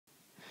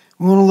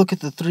We want to look at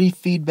the three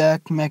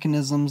feedback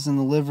mechanisms in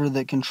the liver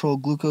that control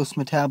glucose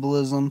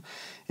metabolism,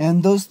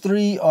 and those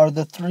three are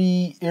the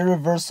three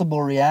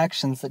irreversible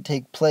reactions that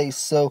take place.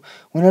 So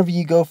whenever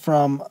you go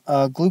from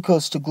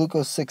glucose to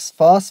glucose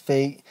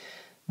 6-phosphate,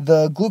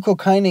 the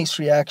glucokinase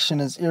reaction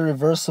is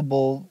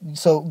irreversible,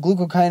 so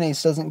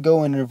glucokinase doesn't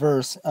go in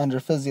reverse under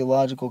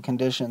physiological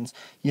conditions.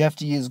 You have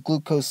to use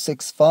glucose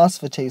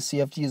 6-phosphatase, so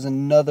you have to use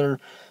another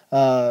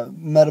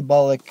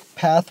metabolic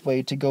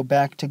pathway to go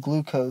back to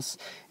glucose.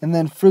 And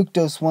then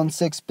fructose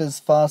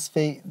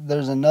 1,6-bisphosphate,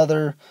 there's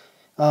another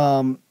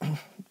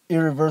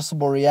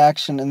irreversible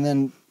reaction, and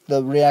then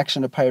the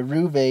reaction to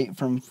pyruvate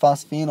from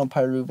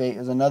phosphenylpyruvate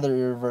is another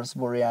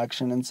irreversible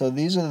reaction. And so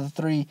these are the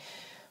three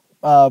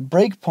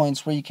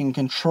breakpoints where you can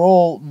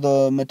control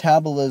the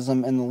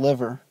metabolism in the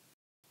liver.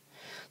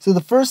 So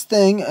the first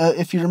thing,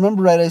 if you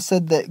remember right, I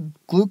said that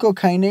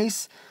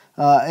glucokinase,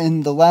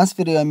 in the last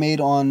video I made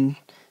on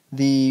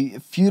the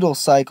feudal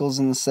cycles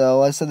in the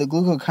cell, I said that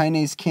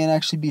glucokinase can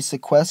actually be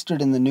sequestered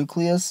in the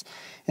nucleus,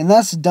 and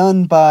that's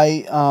done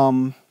by,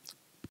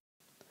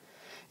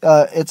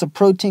 it's a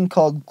protein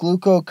called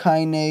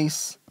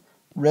glucokinase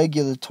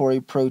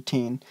regulatory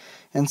protein.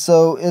 And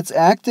so it's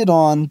acted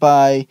on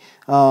by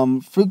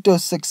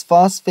fructose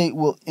 6-phosphate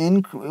will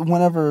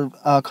whenever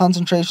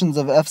concentrations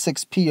of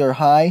F6P are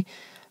high,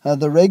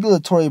 the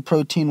regulatory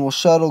protein will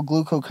shuttle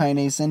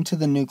glucokinase into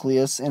the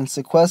nucleus and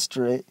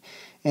sequester it,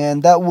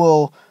 and that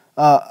will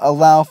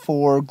allow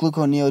for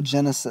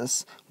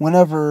gluconeogenesis.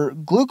 Whenever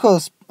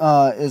glucose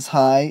is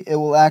high, it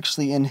will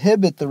actually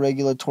inhibit the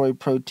regulatory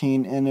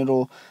protein, and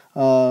it'll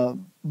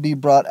be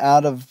brought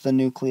out of the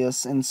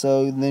nucleus, and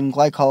so then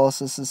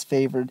glycolysis is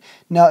favored.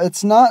 Now,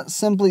 it's not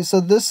simply, so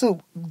this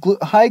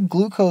high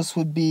glucose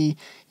would be,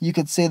 you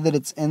could say that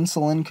it's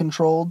insulin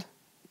controlled,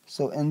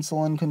 so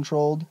insulin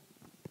controlled.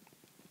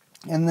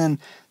 And then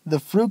the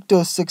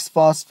fructose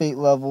 6-phosphate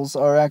levels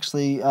are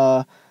actually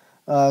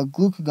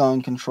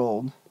glucagon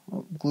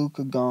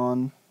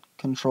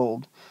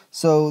controlled.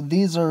 So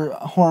these are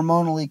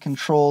hormonally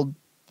controlled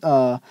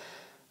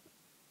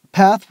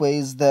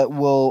pathways that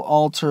will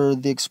alter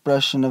the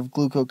expression of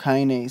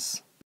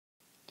glucokinase.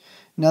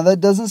 Now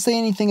that doesn't say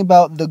anything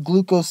about the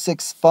glucose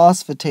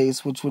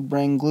 6-phosphatase, which would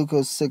bring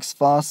glucose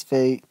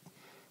 6-phosphate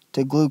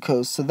to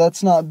glucose. So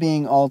that's not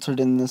being altered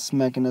in this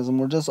mechanism.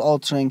 We're just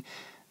altering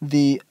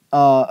the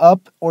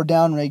up or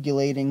down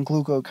regulating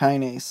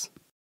glucokinase.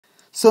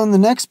 So in the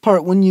next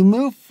part, when you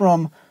move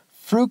from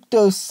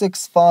fructose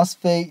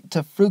 6-phosphate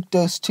to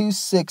fructose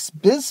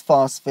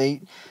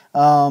 2,6-bisphosphate,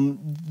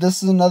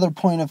 this is another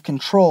point of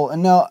control.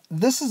 And now,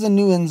 this is a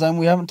new enzyme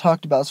we haven't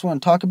talked about, so we're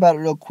going to talk about it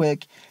real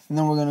quick, and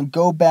then we're going to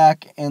go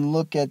back and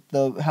look at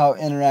how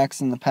it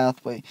interacts in the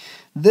pathway.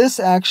 This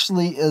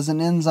actually is an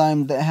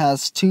enzyme that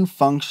has two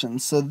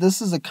functions. So this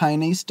is a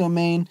kinase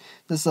domain,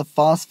 this is a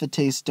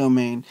phosphatase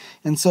domain.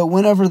 And so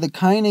whenever the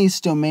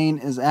kinase domain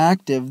is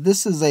active,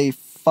 this is a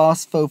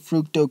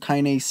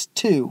phosphofructokinase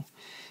 2.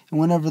 And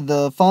whenever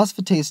the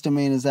phosphatase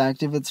domain is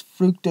active, it's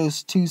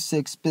fructose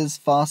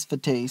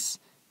 2,6-bisphosphatase.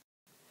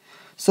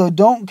 So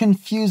don't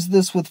confuse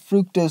this with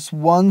fructose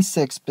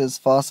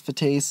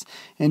 1,6-bisphosphatase,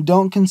 and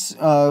don't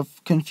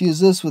confuse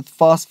this with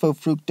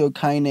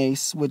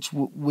phosphofructokinase, which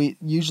we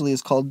usually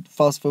is called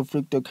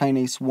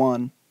phosphofructokinase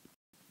 1.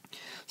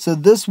 So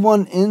this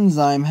one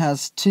enzyme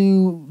has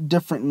two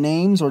different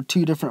names or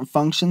two different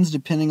functions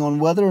depending on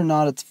whether or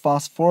not it's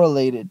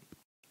phosphorylated.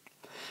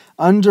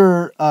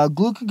 Under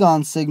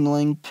glucagon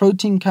signaling,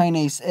 protein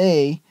kinase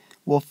A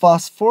will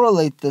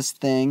phosphorylate this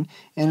thing,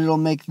 and it'll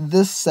make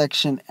this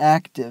section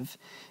active.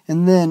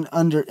 And then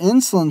under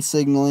insulin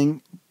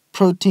signaling,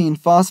 protein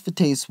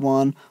phosphatase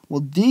 1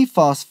 will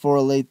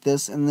dephosphorylate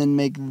this and then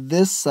make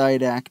this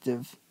side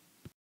active.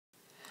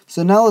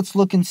 So now let's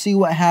look and see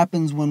what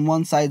happens when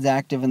one side's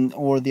active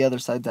or the other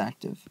side's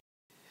active.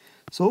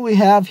 So what we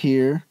have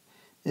here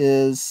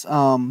is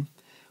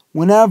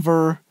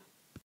whenever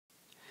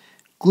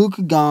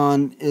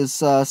glucagon is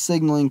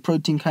signaling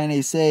protein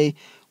kinase A,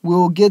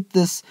 we'll get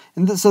this,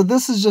 and so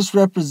this is just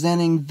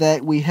representing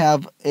that we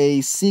have a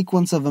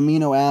sequence of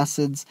amino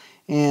acids,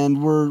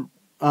 and we're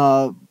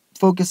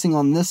focusing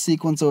on this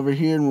sequence over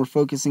here, and we're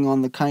focusing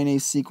on the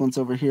kinase sequence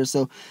over here.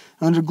 So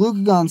under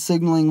glucagon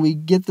signaling, we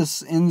get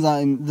this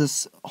enzyme,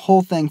 this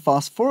whole thing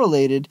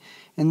phosphorylated,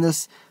 and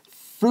this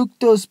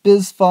fructose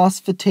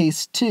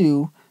bisphosphatase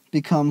 2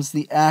 becomes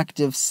the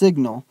active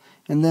signal.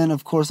 And then,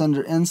 of course,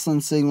 under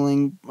insulin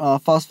signaling,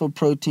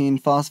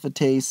 phosphoprotein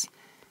phosphatase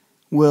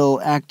will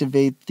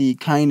activate the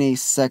kinase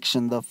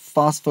section, the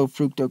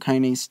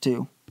phosphofructokinase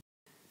 2.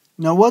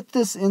 Now, what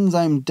this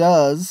enzyme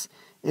does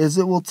is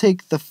it will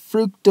take the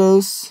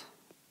fructose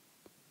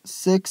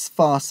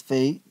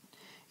 6-phosphate,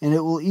 and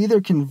it will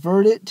either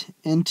convert it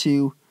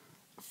into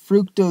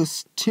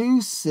fructose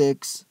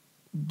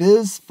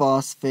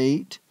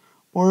 2,6-bisphosphate,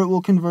 or it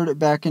will convert it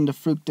back into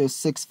fructose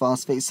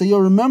 6-phosphate. So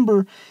you'll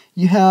remember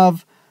you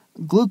have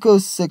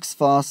glucose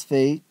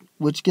 6-phosphate,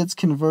 which gets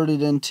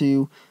converted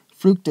into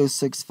fructose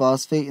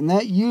 6-phosphate, and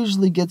that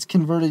usually gets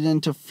converted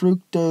into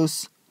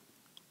fructose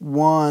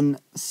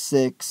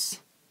 1,6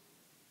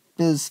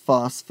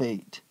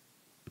 bisphosphate.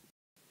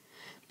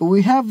 But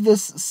we have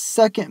this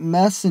second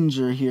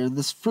messenger here,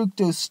 this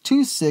fructose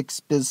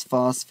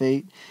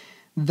 2,6-bisphosphate,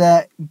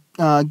 that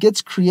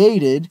gets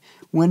created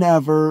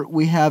whenever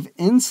we have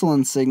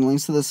insulin signaling.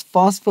 So this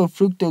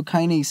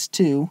phosphofructokinase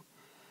 2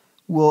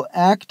 will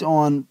act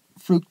on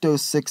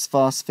fructose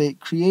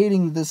 6-phosphate,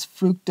 creating this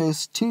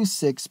fructose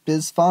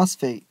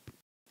 2,6-bisphosphate.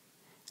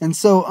 And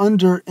so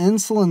under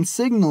insulin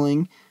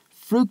signaling,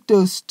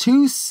 fructose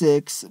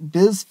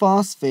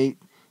 2,6-bisphosphate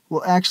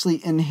will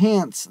actually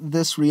enhance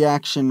this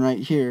reaction right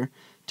here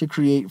to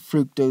create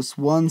fructose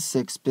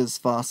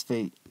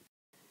 1,6-bisphosphate.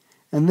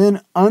 And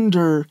then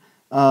under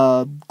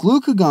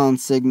glucagon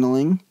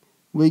signaling,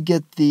 we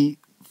get the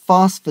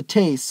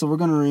phosphatase. So we're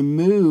going to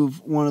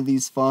remove one of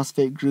these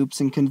phosphate groups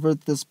and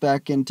convert this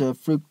back into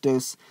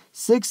fructose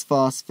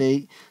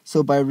 6-phosphate.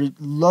 So by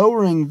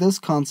lowering this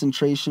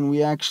concentration,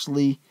 we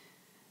actually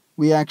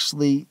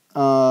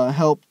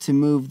help to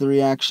move the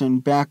reaction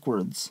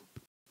backwards.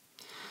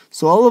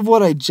 So all of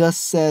what I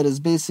just said is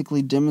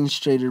basically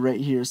demonstrated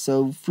right here.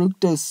 So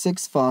fructose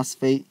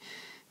 6-phosphate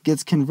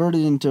gets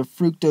converted into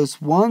fructose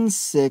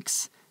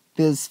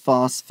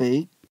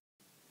 1,6-bisphosphate,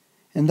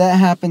 and that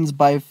happens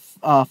by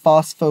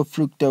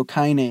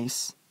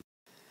phosphofructokinase.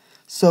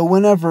 So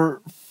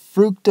whenever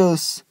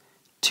fructose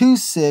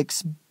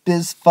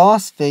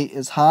 2,6-bisphosphate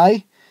is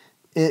high,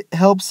 it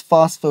helps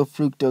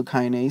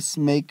phosphofructokinase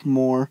make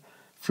more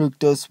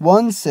fructose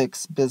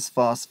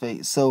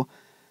 1,6-bisphosphate. So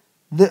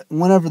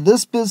whenever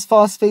this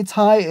bisphosphate's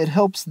high, it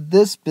helps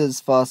this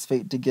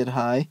bisphosphate to get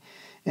high.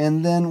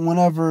 And then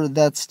whenever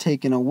that's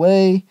taken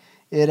away,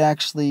 it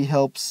actually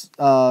helps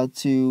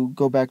to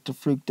go back to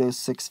fructose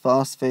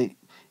 6-phosphate.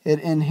 It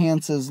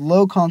enhances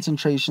low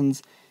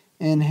concentrations,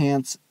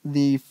 enhance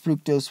the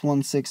fructose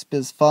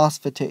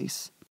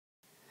 1,6-bisphosphatase.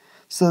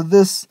 So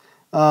this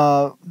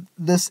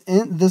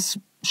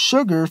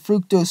sugar,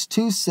 fructose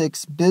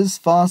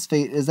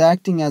 2,6-bisphosphate, is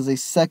acting as a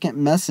second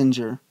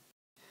messenger.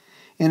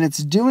 And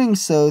it's doing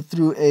so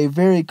through a a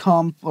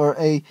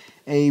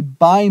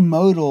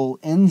bimodal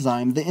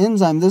enzyme. The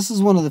enzyme, this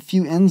is one of the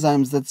few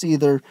enzymes that's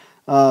either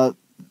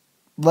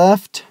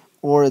left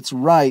or it's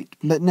right.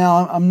 But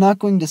now I'm not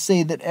going to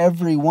say that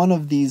every one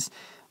of these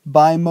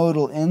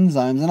bimodal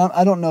enzymes, and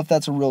I don't know if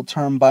that's a real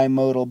term,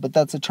 bimodal, but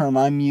that's a term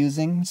I'm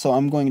using, so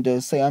I'm going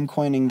to say I'm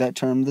coining that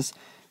term. This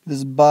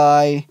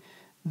bimodal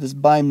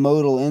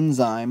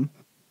enzyme.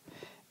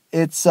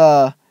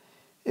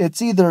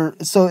 It's either,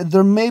 so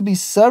there may be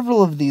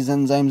several of these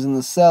enzymes in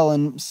the cell,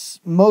 and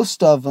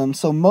most of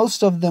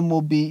them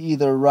will be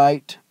either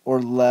right or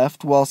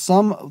left, while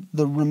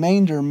the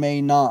remainder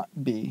may not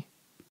be.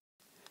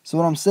 So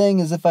what I'm saying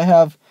is if I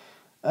have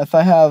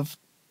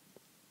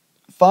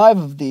 5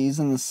 of these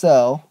in the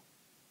cell,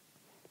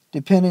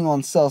 depending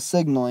on cell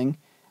signaling,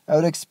 I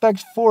would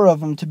expect 4 of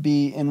them to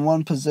be in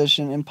one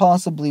position and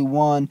possibly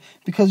one,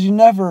 because you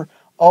never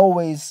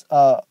always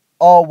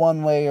all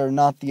one way or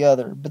not the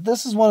other. But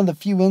this is one of the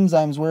few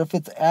enzymes where if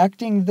it's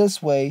acting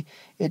this way,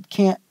 it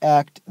can't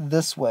act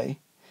this way,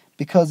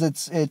 because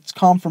its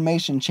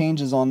conformation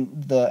changes on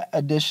the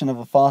addition of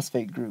a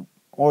phosphate group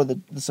or the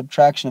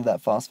subtraction of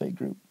that phosphate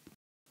group.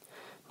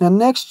 Now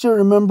next, you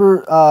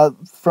remember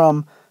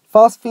from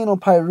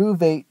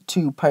phosphenylpyruvate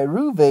to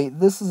pyruvate,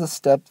 this is a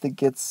step that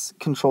gets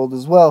controlled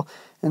as well.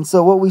 And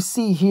so what we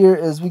see here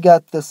is we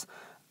got this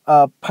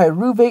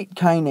pyruvate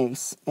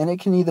kinase, and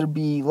it can either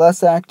be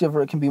less active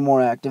or it can be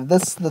more active. The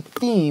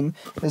theme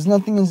is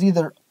nothing is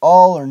either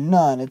all or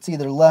none. It's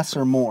either less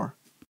or more.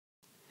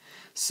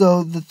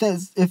 So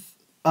if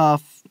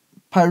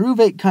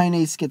pyruvate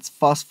kinase gets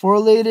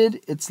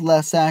phosphorylated, it's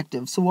less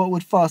active. So what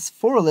would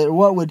phosphorylate, or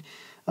what would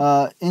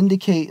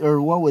indicate, or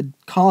what would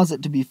cause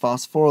it to be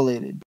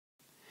phosphorylated?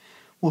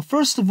 Well,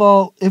 first of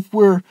all, if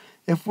we're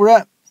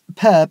at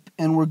PEP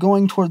and we're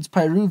going towards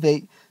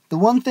pyruvate, the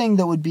one thing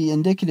that would be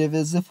indicative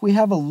is if we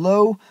have a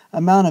low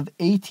amount of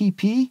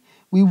ATP,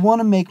 we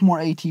want to make more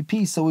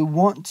ATP. So we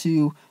want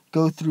to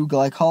go through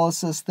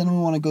glycolysis, then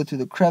we want to go through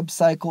the Krebs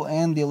cycle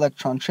and the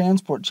electron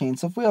transport chain.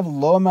 So if we have a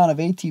low amount of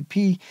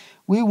ATP,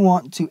 we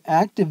want to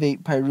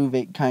activate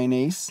pyruvate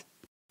kinase.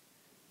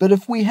 But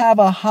if we have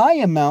a high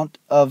amount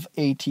of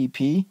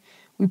ATP,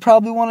 we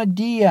probably want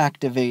to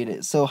deactivate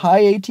it. So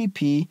high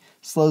ATP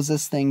slows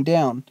this thing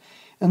down.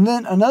 And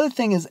then another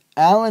thing is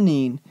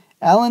alanine.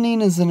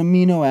 Alanine is an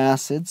amino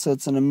acid, so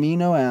it's an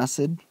amino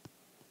acid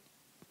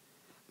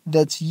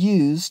that's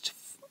used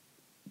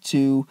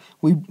to,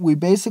 we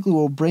basically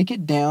will break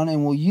it down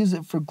and we'll use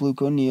it for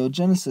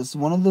gluconeogenesis.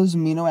 One of those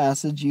amino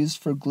acids used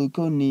for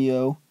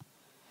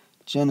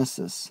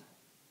gluconeogenesis.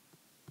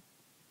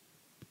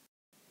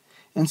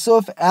 And so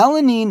if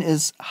alanine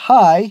is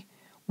high,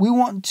 we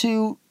want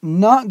to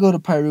not go to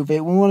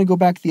pyruvate, we want to go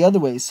back the other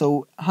way.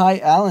 So high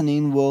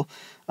alanine will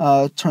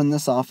turn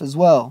this off as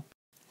well.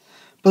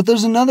 But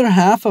there's another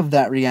half of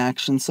that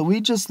reaction, so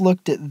we just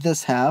looked at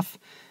this half,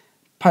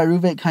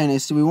 pyruvate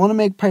kinase. Do we want to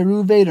make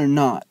pyruvate or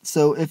not?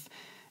 So if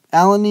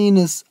alanine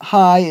is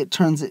high, it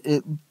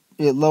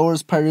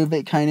lowers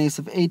pyruvate kinase.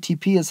 If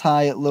ATP is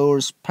high, it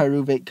lowers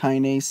pyruvate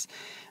kinase.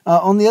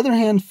 On the other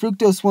hand,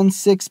 fructose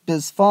 1,6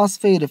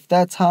 bisphosphate, if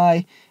that's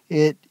high,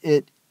 it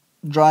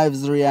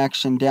drives the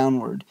reaction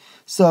downward.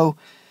 So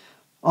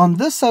on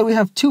this side we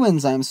have two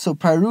enzymes. So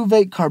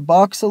pyruvate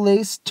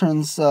carboxylase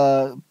turns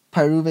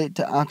pyruvate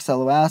to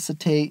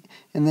oxaloacetate,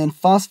 and then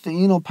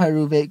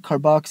phosphoenolpyruvate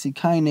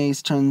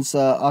carboxykinase turns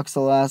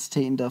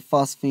oxaloacetate into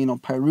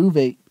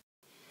phosphoenolpyruvate.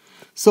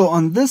 So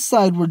on this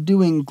side we're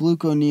doing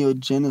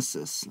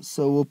gluconeogenesis.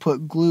 So we'll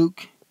put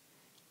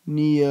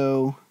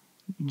gluconeogen.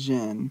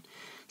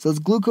 So it's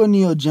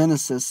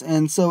gluconeogenesis.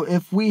 And so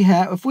if we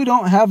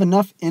don't have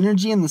enough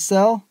energy in the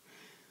cell,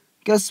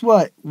 guess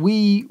what?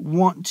 We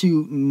want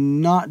to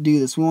not do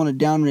this. We want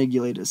to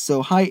downregulate it.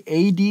 So high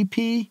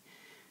ADP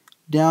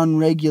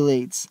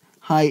downregulates.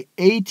 High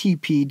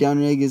ATP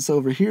downregulates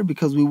over here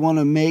because we want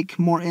to make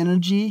more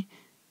energy.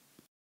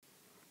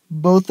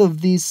 Both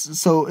of these,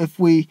 so if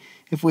we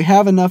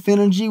have enough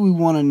energy, we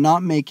want to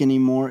not make any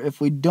more.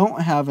 If we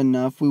don't have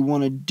enough, we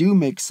want to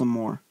make some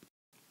more.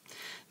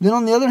 Then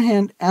on the other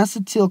hand,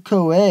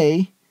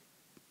 acetyl-CoA,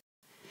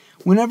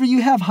 whenever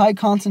you have high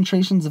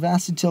concentrations of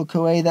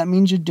acetyl-CoA, that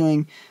means you're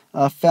doing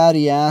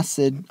fatty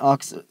acid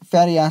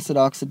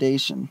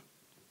oxidation.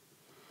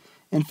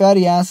 And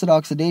fatty acid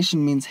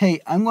oxidation means,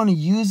 hey, I'm going to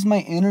use my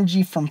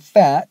energy from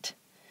fat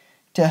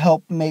to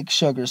help make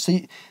sugar. So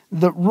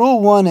the rule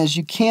one is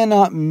you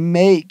cannot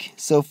make,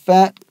 so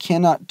fat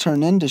cannot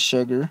turn into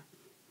sugar,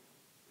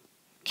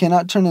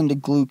 cannot turn into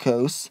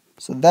glucose,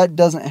 so that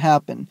doesn't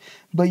happen.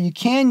 But you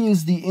can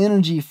use the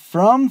energy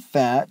from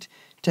fat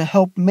to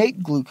help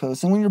make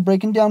glucose. And when you're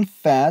breaking down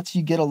fats,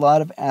 you get a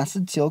lot of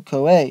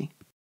acetyl-CoA.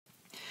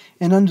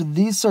 And under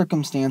these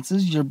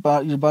circumstances, your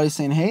body's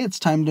saying, hey, it's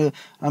time to,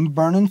 I'm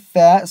burning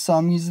fat, so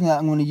I'm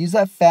going to use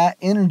that fat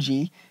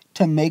energy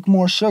to make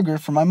more sugar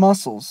for my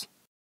muscles.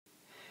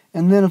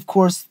 And then, of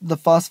course, the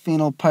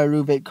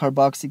phosphoenolpyruvate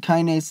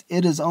carboxykinase,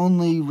 it is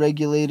only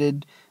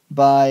regulated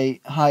by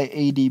high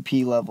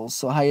ADP levels.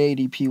 So high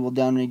ADP will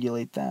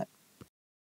downregulate that.